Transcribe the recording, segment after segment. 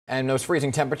And those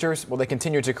freezing temperatures, well, they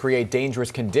continue to create dangerous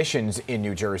conditions in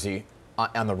New Jersey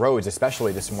on the roads,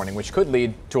 especially this morning, which could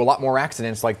lead to a lot more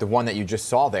accidents like the one that you just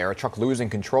saw there. A truck losing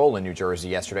control in New Jersey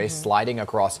yesterday, sliding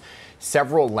across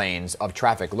several lanes of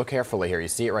traffic. Look carefully here. You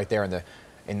see it right there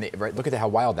right, look at how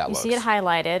wild that looks. You see it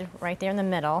highlighted right there in the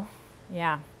middle.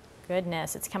 Yeah,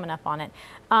 goodness, it's coming up on it.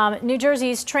 New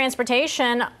Jersey's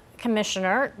Transportation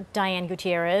Commissioner Diane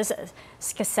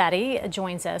Gutierrez-Scaccetti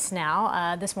joins us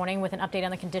now this morning with an update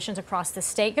on the conditions across the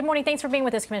state. Good morning. Thanks for being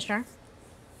with us, Commissioner.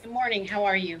 Good morning. How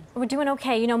are you? We're doing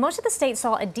okay. You know, most of the state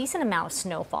saw a decent amount of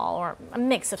snowfall, or a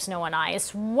mix of snow and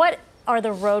ice. What are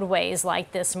the roadways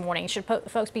like this morning? Should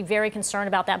folks be very concerned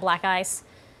about that black ice?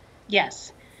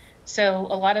 Yes. So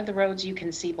a lot of the roads you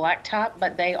can see blacktop,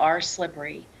 but they are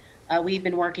slippery. We've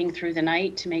been working through the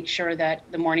night to make sure that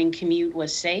the morning commute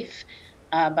was safe.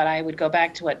 But I would go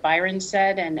back to what Byron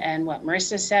said and what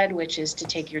Marissa said, which is to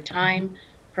take your time,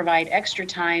 provide extra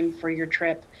time for your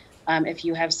trip if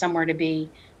you have somewhere to be.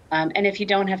 And if you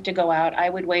don't have to go out, I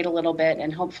would wait a little bit,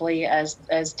 and hopefully as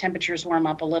temperatures warm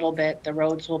up a little bit, the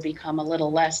roads will become a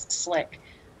little less slick.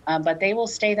 But they will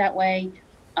stay that way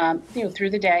through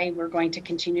the day. We're going to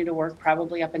continue to work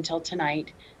probably up until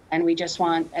tonight. And we just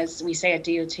want, as we say at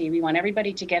DOT, we want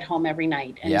everybody to get home every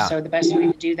night. And so the best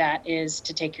way to do that is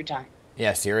to take your time.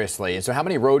 Yeah, seriously. And so how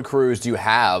many road crews do you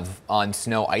have on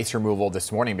snow ice removal this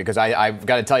morning? Because I've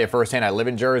got to tell you firsthand, I live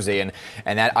in Jersey, and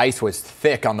that ice was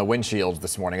thick on the windshields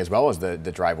this morning, as well as the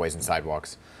driveways and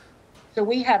sidewalks. So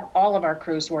we have all of our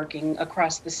crews working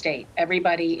across the state.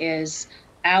 Everybody is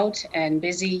out and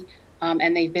busy,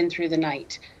 and they've been through the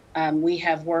night. We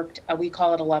have worked, we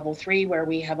call it a level 3, where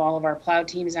we have all of our plow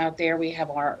teams out there. We have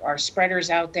our spreaders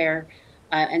out there.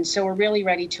 And so we're really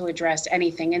ready to address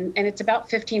anything. And it's about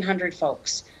 1,500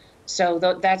 folks. So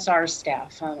that's our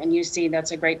staff. And you see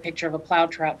that's a great picture of a plow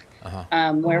truck.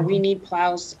 Where we need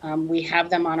plows, we have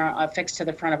them on affixed to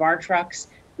the front of our trucks.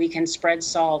 We can spread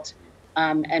salt,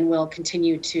 and we'll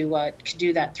continue to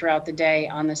do that throughout the day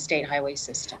on the state highway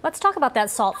system. Let's talk about that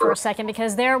salt for a second,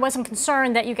 because there was some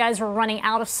concern that you guys were running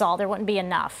out of salt. There wouldn't be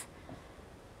enough.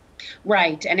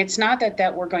 Right. And it's not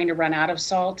that we're going to run out of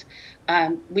salt.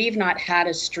 We've not had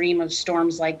a stream of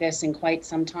storms like this in quite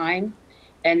some time.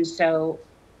 And so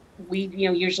we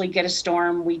usually get a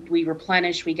storm, we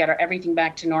replenish, we get everything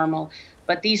back to normal.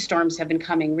 But these storms have been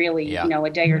coming really, a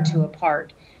day or two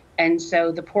apart. And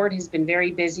so the port has been very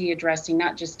busy addressing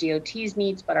not just DOT's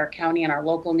needs, but our county and our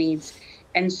local needs.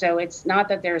 And so it's not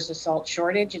that there's a salt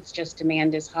shortage, it's just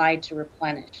demand is high to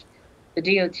replenish. The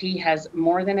DOT has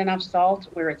more than enough salt.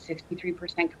 We're at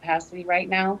 63% capacity right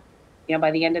now.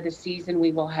 By the end of the season,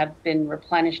 we will have been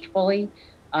replenished fully.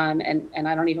 And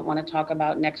I don't even want to talk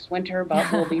about next winter,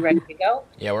 but we'll be ready to go.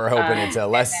 Yeah, we're hoping it's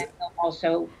less. And we'll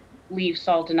also leave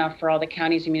salt enough for all the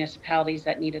counties and municipalities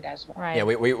that need it as well. Right. Yeah,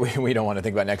 we don't want to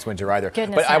think about next winter either.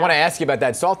 Goodness, but I want to ask you about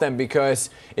that salt then, because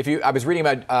I was reading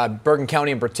about Bergen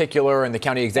County in particular, and the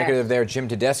county executive there, Jim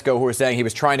Tedesco, who was saying he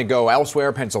was trying to go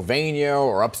elsewhere, Pennsylvania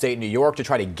or upstate New York, to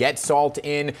try to get salt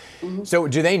in. So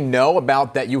do they know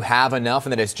about that you have enough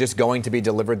and that it's just going to be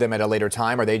delivered them at a later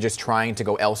time? Or are they just trying to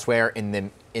go elsewhere in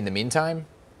the meantime?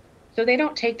 So they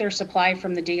don't take their supply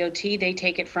from the DOT, they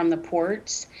take it from the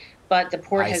ports. But the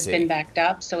port has been backed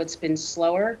up, so it's been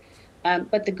slower.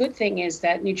 But the good thing is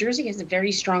that New Jersey has a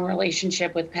very strong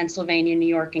relationship with Pennsylvania, New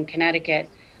York, and Connecticut,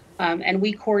 and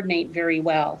we coordinate very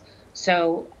well.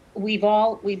 So we've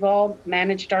all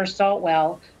managed our salt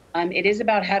well. It is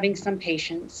about having some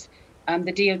patience.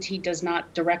 The DOT does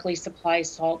not directly supply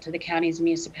salt to the counties and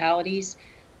municipalities.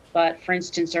 But for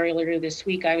instance, earlier this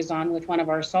week, I was on with one of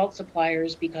our salt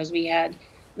suppliers because we had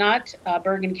not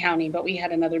Bergen County, but we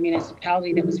had another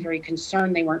municipality that was very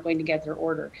concerned they weren't going to get their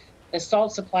order. The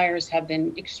salt suppliers have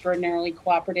been extraordinarily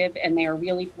cooperative, and they are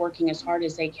really working as hard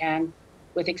as they can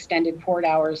with extended port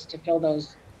hours to fill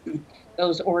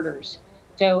those orders.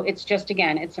 So it's just,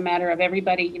 again, it's a matter of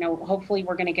everybody, hopefully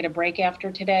we're going to get a break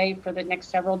after today for the next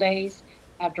several days.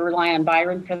 I have to rely on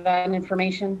Byron for that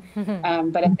information.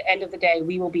 But at the end of the day,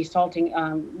 we will be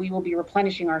we will be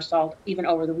replenishing our salt even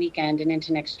over the weekend and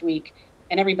into next week.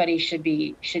 And everybody should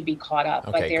be caught up.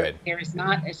 Okay, but there is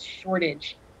not a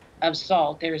shortage of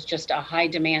salt. There is just a high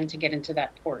demand to get into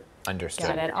that port. Understood.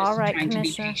 Got it. All right,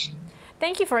 Commissioner.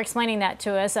 Thank you for explaining that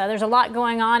to us. There's a lot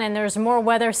going on, and there's more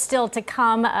weather still to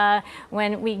come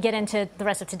when we get into the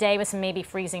rest of today with some maybe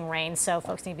freezing rain. So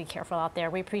folks need to be careful out there.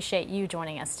 We appreciate you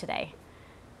joining us today.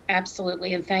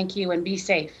 Absolutely, and thank you, and be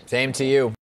safe. Same to you.